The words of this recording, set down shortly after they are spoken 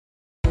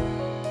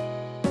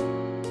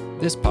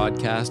This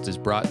podcast is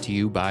brought to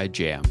you by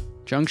JAM,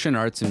 Junction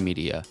Arts and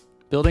Media,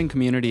 building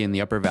community in the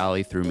Upper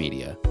Valley through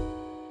media.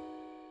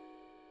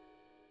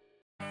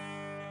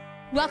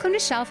 Welcome to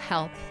Shelf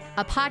Help,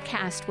 a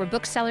podcast where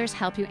booksellers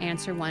help you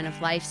answer one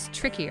of life's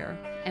trickier,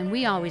 and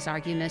we always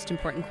argue, most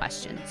important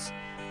questions.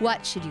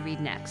 What should you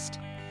read next?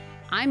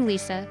 I'm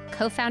Lisa,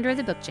 co-founder of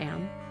the Book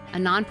Jam, a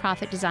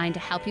nonprofit designed to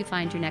help you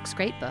find your next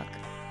great book.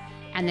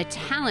 And the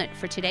talent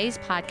for today's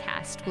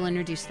podcast will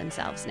introduce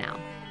themselves now.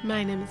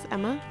 My name is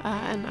Emma,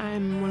 and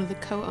I'm one of the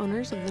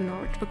co-owners of the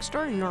Norwich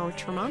Bookstore in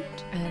Norwich, Vermont.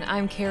 And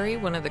I'm Carrie,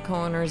 one of the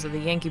co-owners of the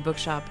Yankee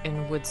Bookshop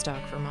in Woodstock,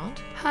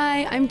 Vermont.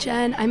 Hi, I'm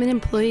Jen. I'm an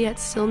employee at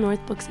Still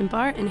North Books and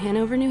Bar in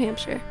Hanover, New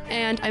Hampshire.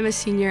 And I'm a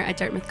senior at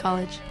Dartmouth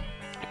College.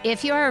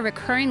 If you are a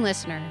recurring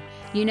listener,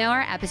 you know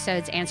our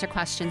episodes answer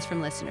questions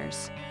from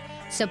listeners.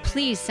 So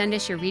please send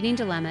us your reading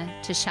dilemma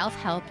to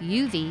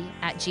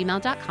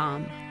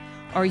shelfhelpuv@gmail.com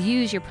or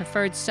use your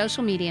preferred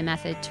social media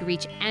method to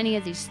reach any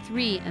of these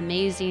three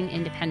amazing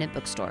independent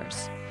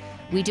bookstores.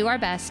 We do our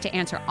best to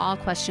answer all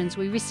questions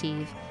we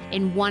receive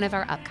in one of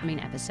our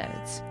upcoming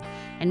episodes.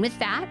 And with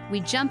that,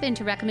 we jump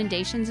into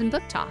recommendations and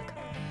book talk.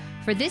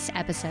 For this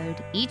episode,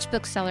 each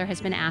bookseller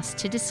has been asked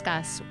to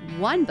discuss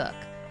one book,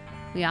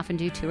 we often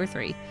do two or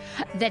three,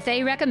 that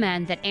they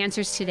recommend that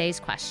answers today's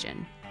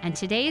question. And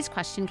today's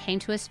question came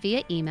to us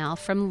via email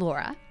from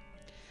Laura.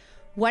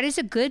 What is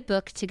a good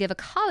book to give a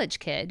college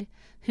kid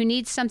who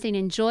needs something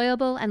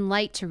enjoyable and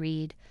light to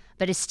read,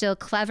 but is still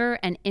clever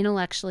and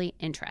intellectually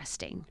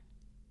interesting?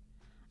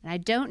 And I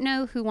don't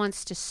know who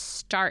wants to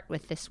start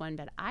with this one,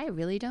 but I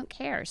really don't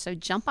care. So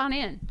jump on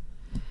in.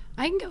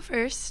 I can go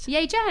first.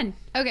 Yay, Jen.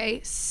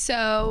 Okay,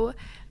 so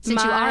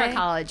Since you are a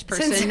college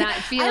person, that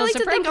feels I like to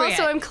think appropriate.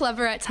 also I'm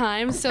clever at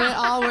times, so it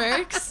all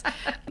works.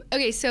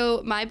 Okay,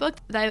 so my book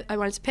that I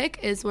wanted to pick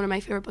is one of my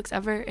favorite books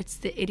ever. It's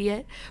The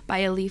Idiot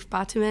by Elif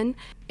Batuman.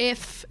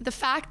 If the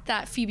fact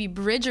that Phoebe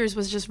Bridgers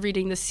was just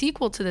reading the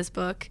sequel to this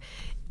book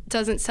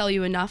doesn't sell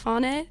you enough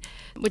on it,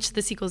 which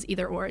the sequel is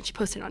either or, and she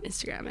posted it on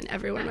Instagram and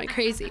everyone went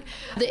crazy.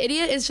 The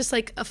Idiot is just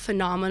like a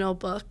phenomenal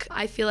book.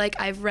 I feel like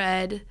I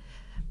read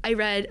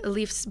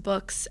Elif's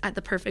books at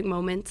the perfect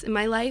moments in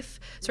my life.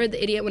 So I read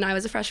The Idiot when I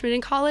was a freshman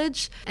in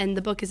college, and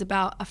the book is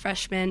about a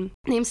freshman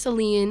named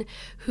Celine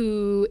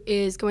who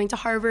is going to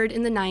Harvard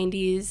in the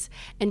 90s,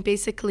 and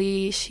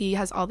basically she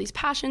has all these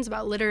passions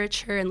about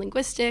literature and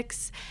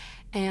linguistics,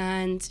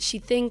 and she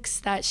thinks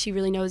that she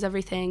really knows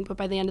everything, but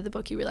by the end of the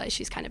book you realize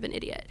she's kind of an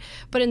idiot,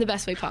 but in the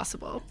best way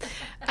possible,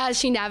 as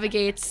she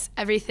navigates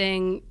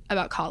everything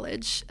about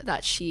college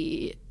that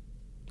she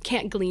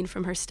can't glean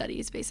from her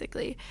studies,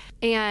 basically.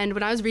 And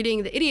when I was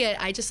reading The Idiot,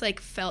 I just like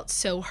felt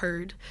so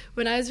heard.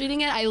 When I was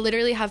reading it, I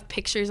literally have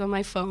pictures on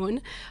my phone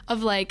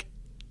of like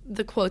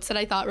the quotes that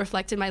I thought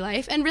reflected my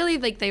life, and really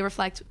like they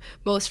reflect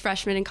most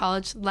freshmen in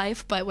college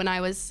life, but when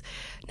I was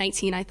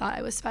 19 I thought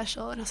I was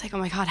special, and I was like, oh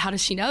my god, how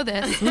does she know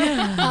this?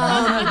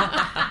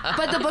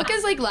 But the book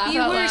is like laugh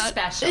out loud. You were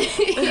special.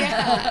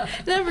 Yeah,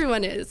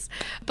 everyone is.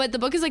 But the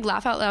book is like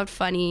laugh out loud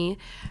funny.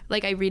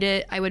 Like I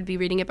would be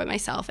reading it by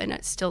myself and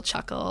I'd still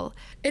chuckle.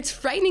 It's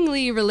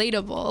frighteningly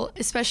relatable,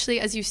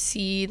 especially as you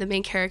see the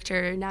main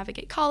character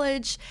navigate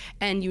college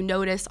and you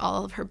notice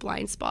all of her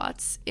blind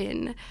spots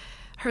in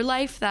her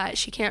life that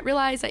she can't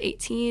realize at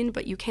 18,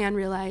 but you can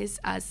realize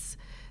as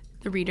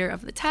the reader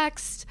of the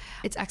text.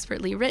 It's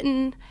expertly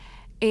written,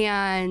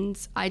 and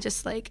I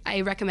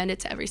recommend it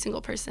to every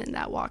single person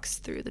that walks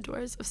through the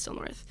doors of Still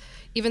North.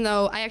 Even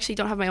though I actually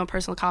don't have my own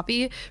personal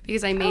copy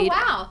because I made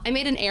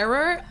an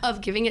error of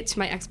giving it to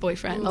my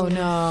ex-boyfriend. Oh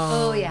no.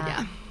 Oh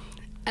yeah.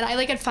 And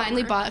I had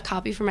finally bought a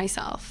copy for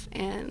myself,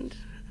 and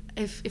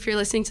if you're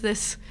listening to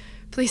this,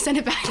 please send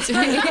it back to me.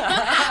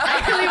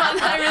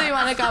 I really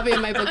want a copy of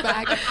my book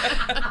back.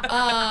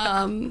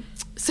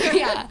 So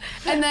yeah,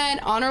 and then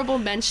honorable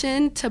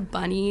mention to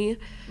Bunny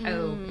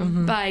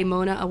by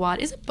Mona Awad.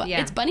 Is it?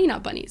 It's Bunny,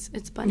 not Bunnies.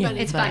 It's Bunny. Yeah,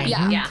 it's Bunny.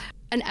 Yeah.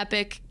 An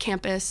epic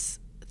campus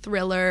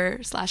thriller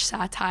 /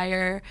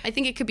 satire. I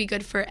think it could be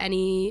good for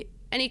any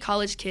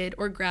college kid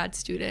or grad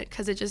student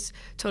because it just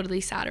totally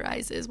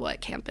satirizes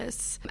what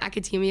campus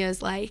academia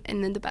is like,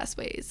 and in the best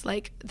ways.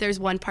 Like there's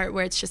one part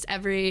where it's just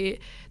the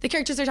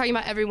characters are talking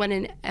about everyone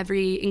in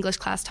every English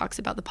class talks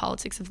about the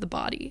politics of the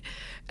body.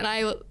 And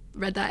I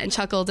read that and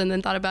chuckled and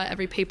then thought about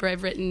every paper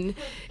I've written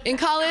in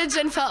college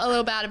and felt a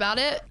little bad about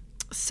it.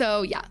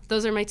 So yeah,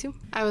 those are my two.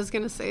 I was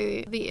going to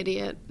say The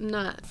Idiot,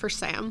 not for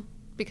Sam,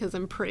 because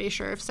I'm pretty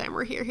sure if Sam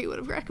were here, he would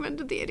have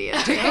recommended The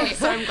Idiot too,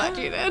 so I'm glad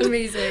you did.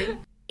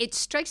 Amazing. It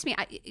strikes me,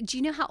 do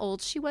you know how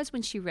old she was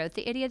when she wrote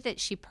The Idiot, that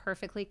she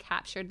perfectly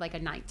captured like a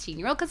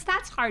 19-year-old? Because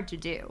that's hard to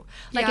do.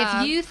 Like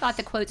if you thought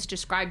the quotes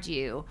described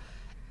you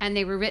and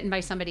they were written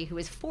by somebody who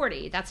was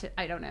 40, that's,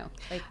 I don't know.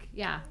 Like,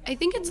 yeah. I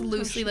think it's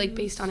loosely like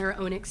based on her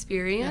own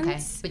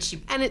experience. Okay. But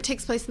and it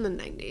takes place in the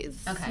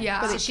 90s. Okay.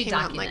 Yeah. But So it she came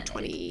out in documented.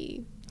 like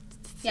 2016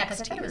 yeah,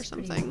 because I thought it or was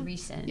something. pretty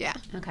recent. Yeah.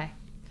 Okay.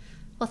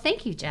 Well,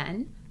 thank you,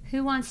 Jen.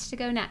 Who wants to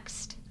go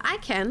next? I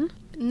can.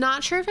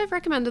 Not sure if I've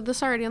recommended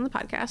this already on the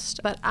podcast,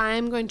 but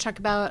I'm going to talk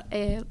about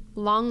A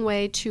Long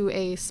Way to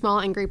a Small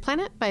Angry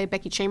Planet by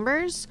Becky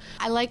Chambers.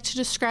 I like to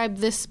describe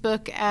this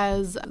book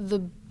as the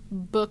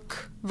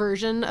book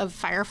version of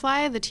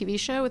Firefly, the TV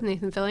show with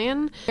Nathan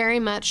Fillion. Very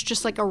much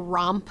just like a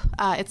romp.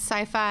 It's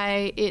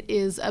sci-fi. It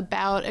is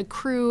about a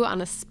crew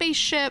on a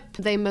spaceship.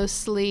 They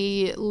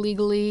mostly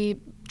legally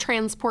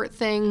transport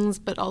things,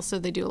 but also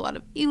they do a lot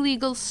of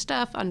illegal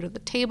stuff under the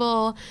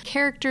table.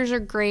 Characters are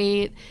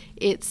great.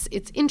 It's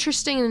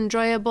interesting and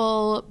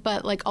enjoyable,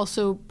 but like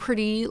also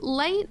pretty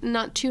light,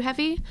 not too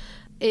heavy.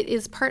 It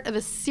is part of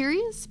a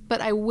series, but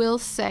I will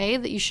say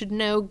that you should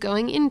know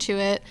going into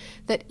it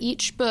that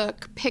each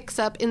book picks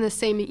up in the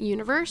same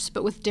universe,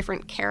 but with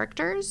different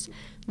characters.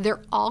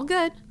 They're all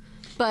good,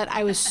 but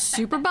I was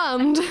super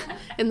bummed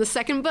in the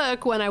second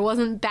book when I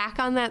wasn't back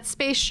on that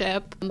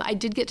spaceship. I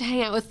did get to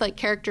hang out with like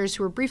characters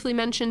who were briefly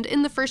mentioned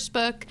in the first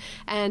book,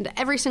 and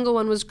every single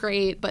one was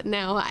great, but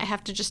now I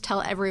have to just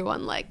tell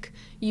everyone, like,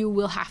 you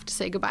will have to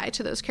say goodbye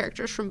to those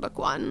characters from book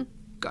one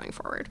going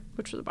forward,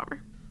 which was a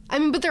bummer. I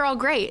mean, but they're all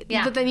great.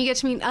 Yeah. But then you get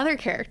to meet other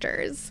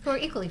characters. Who are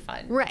equally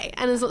fun. Right.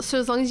 And so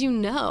as long as you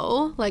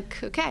know,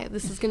 like, okay,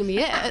 this is going to be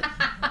it.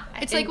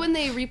 It's like when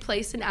they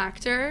replace an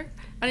actor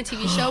on a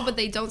TV show, but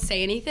they don't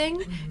say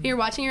anything. And you're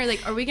watching, you're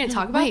like, are we going to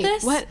talk about Wait,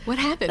 this? what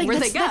happened? Like,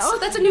 Where'd they go?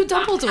 That's a new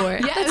Dumbledore.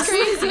 Yes. That's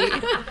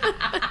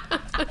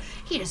crazy.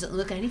 He doesn't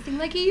look anything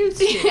like he used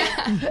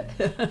to.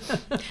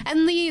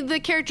 And the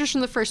characters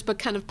from the first book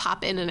kind of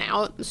pop in and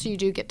out, so you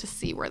do get to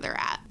see where they're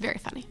at. Very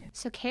funny.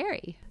 So,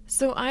 Carrie.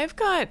 So I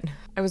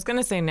was going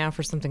to say now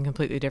for something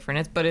completely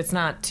different, but it's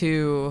not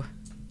too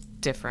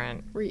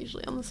different. We're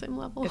usually on the same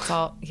level. It's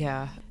all,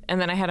 yeah. And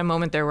then I had a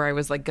moment there where I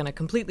was like going to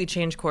completely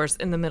change course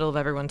in the middle of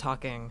everyone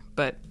talking,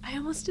 but I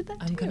almost did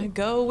that too. I'm going to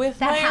go with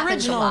That my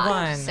happens a original lot.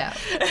 one. So,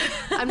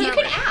 I'm you not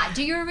can ready. add.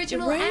 Do your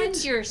original Right?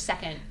 and your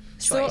second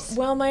So, choice.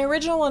 well, my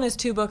original one is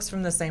 2 books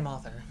from the same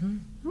author.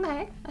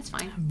 Okay, that's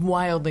fine.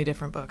 Wildly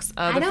different books.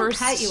 I The don't first,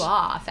 cut you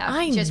off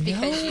just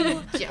because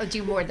know. you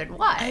do more than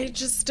one. I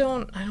just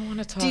don't want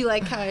to talk Do you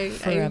like how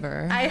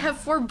forever. I have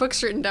 4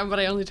 books written down, but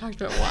I only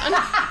talked about one.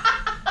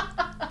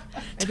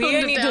 Maybe I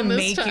toned it need to down this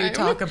make you time.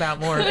 talk about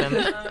more of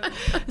them.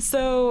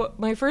 So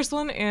my first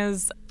one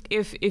is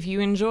if you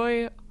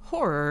enjoy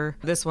horror,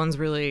 this one's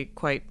really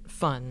quite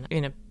fun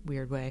in a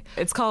weird way.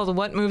 It's called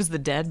What Moves the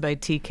Dead by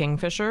T.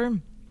 Kingfisher.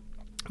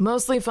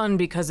 Mostly fun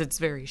because it's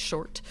very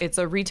short. It's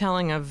a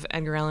retelling of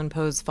Edgar Allan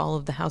Poe's Fall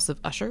of the House of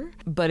Usher,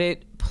 but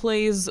it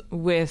plays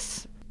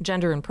with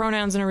gender and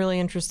pronouns in a really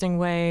interesting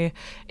way.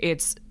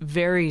 It's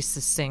very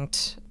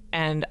succinct,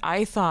 and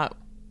I thought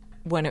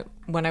when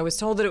I was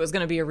told that it was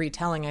going to be a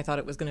retelling, I thought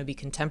it was going to be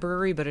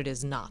contemporary, but it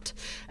is not.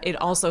 It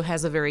also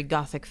has a very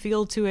gothic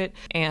feel to it,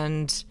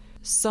 and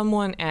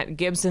someone at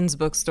Gibson's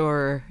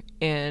bookstore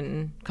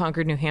in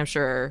Concord, New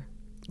Hampshire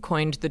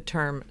coined the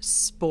term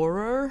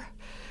sporer,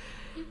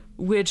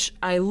 which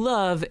I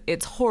love.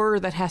 It's horror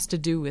that has to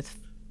do with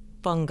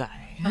fungi.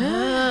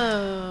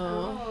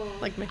 Oh.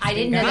 Like I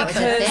didn't know that was a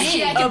thing.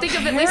 Yeah, I can think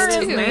of at least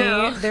 2.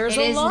 Apparently, there's It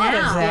a is lot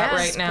now. of that Yeah,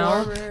 right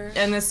now, sporer.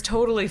 and this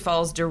totally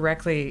falls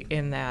directly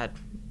in that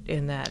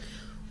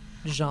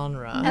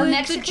genre. Oh, the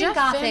Mexican Jeff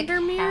Gothic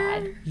Vandermeer?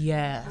 had.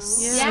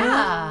 Yes.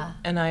 Yeah.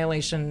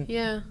 Annihilation.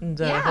 Yeah.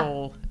 The Yeah.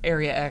 whole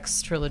Area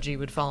X trilogy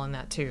would fall in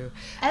that too.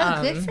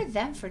 Oh, good for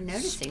them for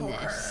noticing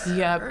this.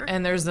 Yep,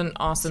 and there's an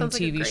awesome Sounds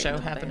like a TV great show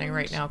little happening band.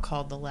 right now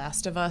called The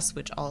Last of Us,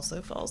 which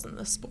also falls in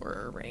the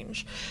sporer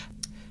range.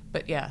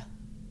 But yeah,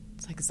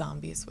 it's like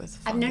zombies with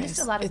fungus. I've noticed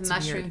a lot of It's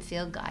mushroom weird.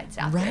 field guides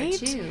out Right?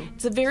 there too.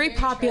 It's a very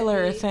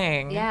popular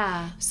thing.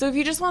 Yeah. So if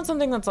you just want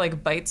something that's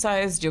like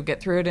bite-sized, you'll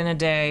get through it in a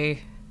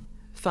day.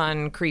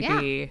 Fun,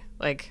 creepy,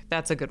 like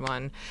that's a good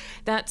one.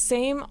 That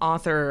same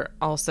author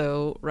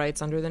also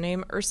writes under the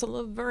name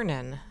Ursula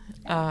Vernon.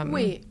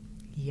 Wait,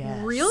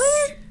 Yes.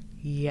 really?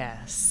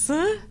 Yes.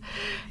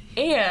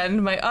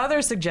 And my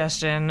other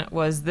suggestion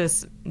was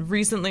this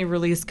recently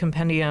released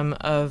compendium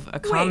of a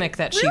comic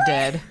that she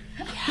did.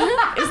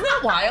 Yeah. Isn't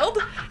that wild?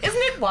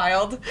 Isn't it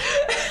wild?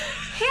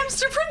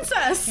 Hamster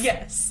Princess.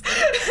 Yes.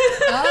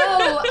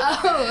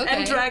 Oh, okay.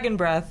 And Dragon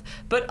Breath,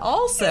 but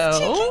also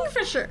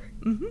Kingfisher.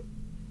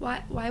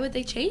 Why would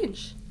they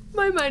change?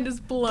 My mind is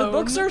blown. the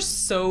books are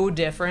so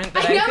different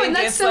that I know, think and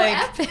that's it's so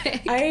like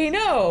epic. I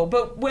know,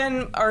 but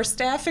when our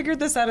staff figured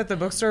this out at the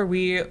bookstore,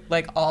 we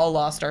like all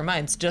lost our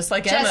minds, just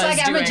like Emma's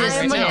like Emma doing just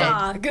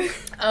right did.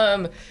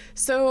 now.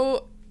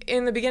 So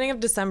in the beginning of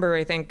December,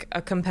 I think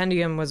a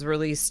compendium was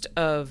released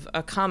of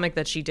a comic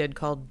that she did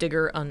called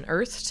Digger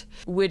Unearthed,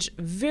 which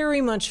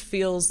very much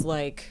feels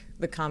like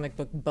the comic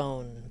book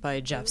Bone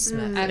by Jeff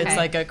Smith. Okay. It's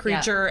like a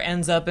creature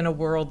ends up in a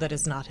world that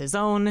is not his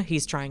own.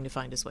 He's trying to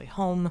find his way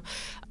home,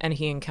 and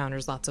he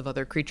encounters lots of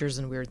other creatures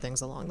and weird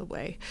things along the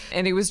way.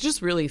 And it was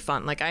just really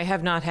fun. Like, I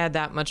have not had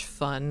that much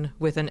fun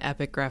with an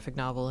epic graphic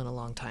novel in a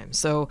long time.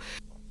 So,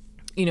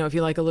 you know, if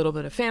you like a little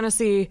bit of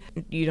fantasy,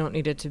 you don't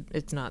need it to,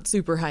 it's not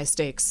super high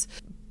stakes,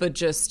 but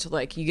just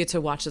like you get to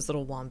watch this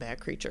little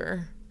wombat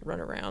creature run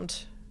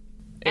around.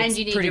 And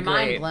you need pretty your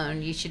mind great.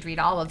 blown. You should read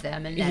all of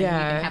them, and then you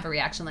Yeah. can have a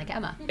reaction like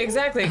Emma.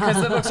 Exactly,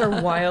 because the books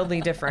are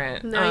wildly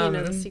different. Now you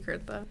know the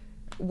secret, though.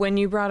 When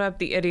you brought up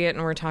The Idiot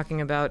and we're talking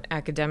about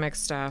academic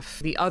stuff,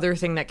 the other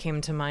thing that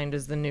came to mind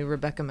is the new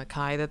Rebecca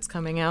Mackay that's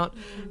coming out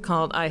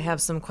called I Have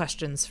Some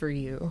Questions for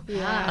You,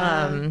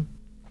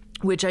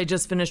 which I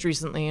just finished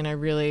recently and I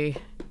really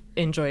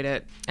enjoyed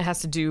it. It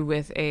has to do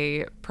with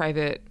a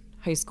private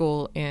high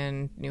school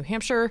in New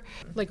Hampshire.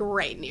 Like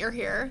right near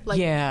here. Like,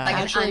 Yeah. Like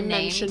an actually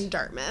unnamed- mentioned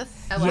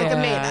Dartmouth. Oh, Like a yeah.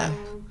 Maida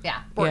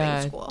Yeah.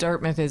 boarding school.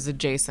 Dartmouth is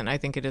adjacent. I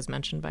think it is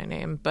mentioned by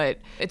name, but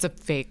it's a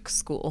fake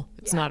school.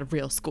 It's not a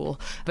real school.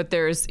 But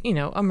there's,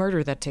 a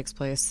murder that takes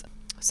place.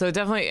 So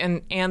definitely,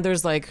 and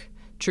there's like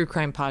true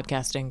crime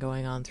podcasting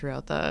going on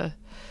throughout the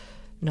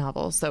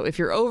novel. So if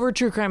you're over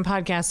true crime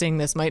podcasting,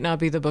 this might not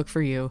be the book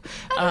for you.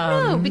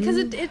 No, because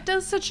it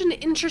does such an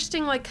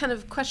interesting, like, kind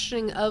of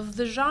questioning of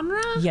the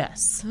genre.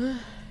 Yes.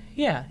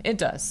 Yeah, it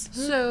does.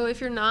 So if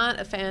you're not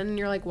a fan and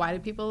you're like, why do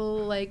people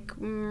like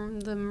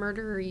the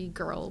Murdery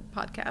Girl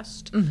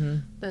podcast?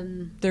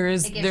 Then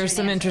There's gives you an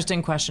some answer.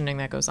 interesting questioning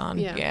that goes on.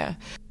 Yeah.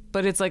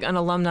 But it's like an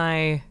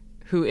alumni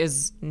who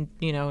is,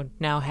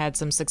 now had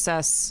some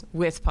success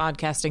with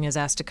podcasting is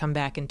asked to come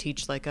back and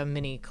teach like a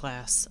mini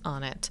class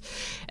on it.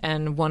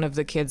 And one of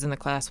the kids in the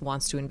class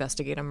wants to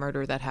investigate a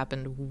murder that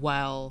happened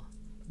while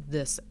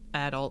this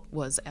adult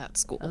was at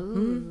school.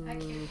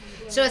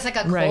 So it's like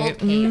a cold Right.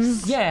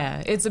 case.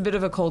 Yeah, it's a bit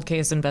of a cold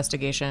case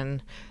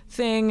investigation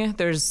thing.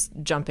 There's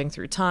jumping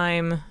through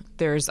time.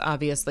 There's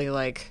obviously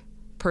like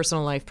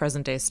personal life,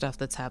 present day stuff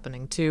that's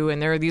happening too.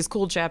 And there are these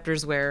cool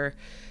chapters where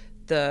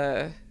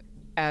the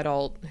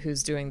adult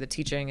who's doing the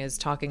teaching is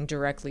talking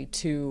directly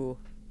to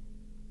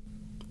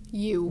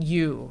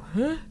you.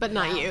 but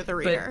not you, the But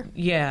reader.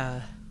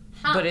 yeah.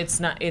 But it's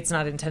not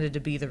intended to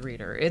be the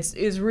reader. It's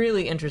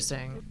really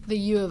interesting. The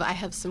you of I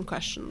have some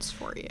questions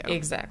for you.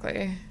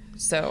 Exactly.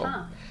 So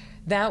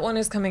that one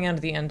is coming out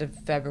at the end of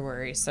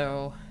February.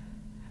 So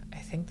I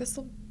think this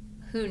will.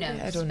 Who knows?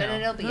 I don't but know.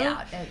 it'll be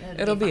out.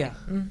 It'll be fine.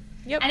 out.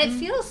 Yep. And it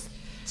feels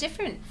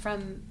different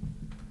from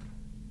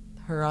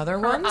her other her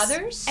ones.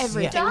 others.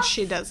 Everything stuff.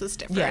 she does is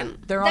Yeah,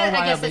 different, they're all I guess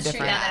wildly that's true.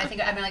 different. Now that I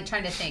think, I'm like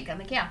trying to think. I'm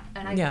like, yeah,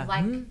 and I Yeah.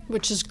 like,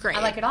 which is great.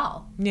 I like it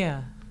all.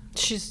 Yeah.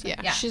 She's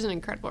Yeah. she's an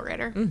incredible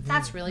writer.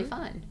 That's really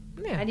fun.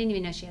 Yeah. I didn't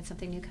even know she had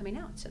something new coming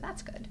out, so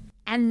that's good.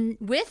 And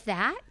with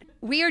that,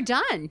 we are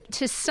done.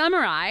 To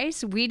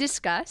summarize, we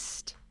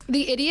discussed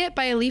The Idiot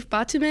by Elif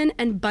Batuman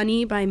and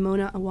Bunny by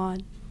Mona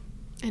Awad.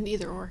 And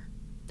either or.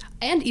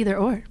 And Either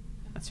Or.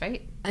 that's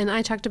right. And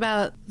I talked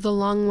about The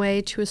Long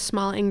Way to a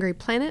Small Angry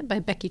Planet by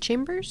Becky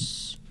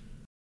Chambers.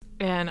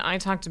 And I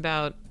talked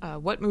about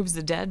What Moves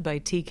the Dead by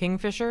T.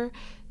 Kingfisher,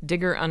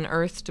 Digger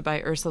Unearthed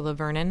by Ursula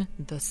Vernon,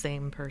 the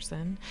same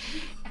person,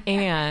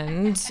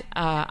 and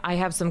I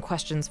Have Some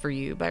Questions for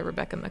You by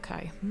Rebecca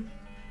Mackay.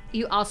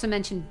 You also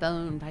mentioned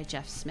Bone by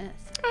Jeff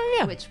Smith. Oh,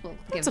 yeah. Which we'll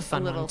That's give a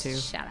fun a little one, too.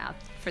 shout out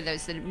for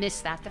those that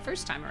missed that the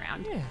first time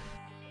around. Yeah.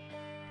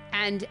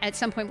 And at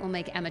some point, we'll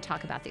make Emma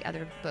talk about the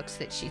other books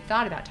that she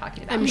thought about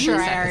talking about. I'm in sure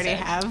this I already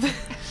episode.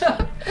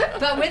 have.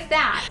 But with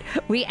that,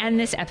 we end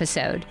this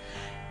episode.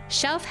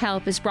 Shelf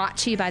Help is brought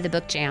to you by the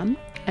Book Jam,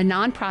 a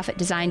nonprofit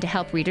designed to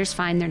help readers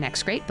find their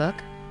next great book.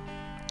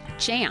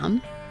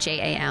 JAM,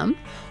 J-A-M,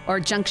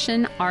 or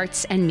Junction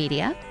Arts and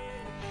Media,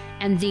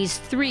 and these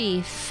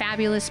 3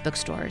 fabulous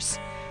bookstores: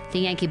 the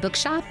Yankee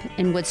Bookshop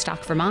in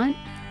Woodstock, Vermont,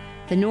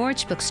 the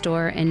Norwich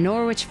Bookstore in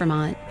Norwich,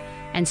 Vermont,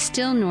 and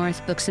Still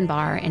North Books and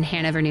Bar in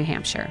Hanover, New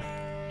Hampshire.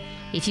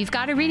 If you've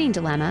got a reading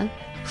dilemma,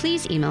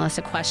 please email us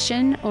a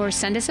question or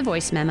send us a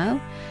voice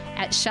memo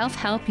at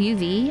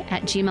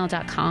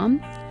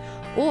shelfhelpuv@gmail.com,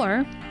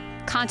 or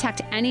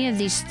contact any of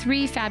these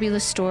 3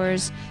 fabulous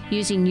stores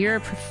using your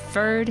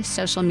preferred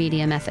social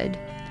media method.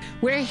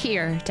 We're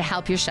here to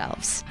help your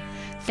shelves.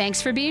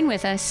 Thanks for being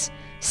with us.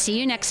 See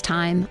you next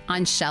time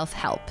on Shelf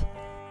Help.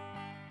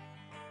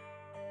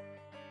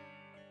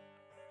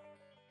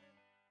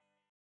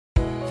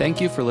 Thank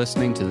you for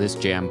listening to this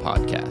Jam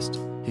podcast.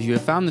 If you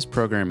have found this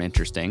program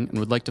interesting and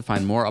would like to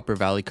find more Upper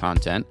Valley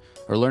content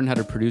or learn how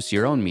to produce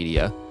your own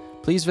media,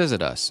 please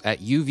visit us at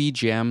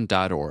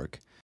uvjam.org.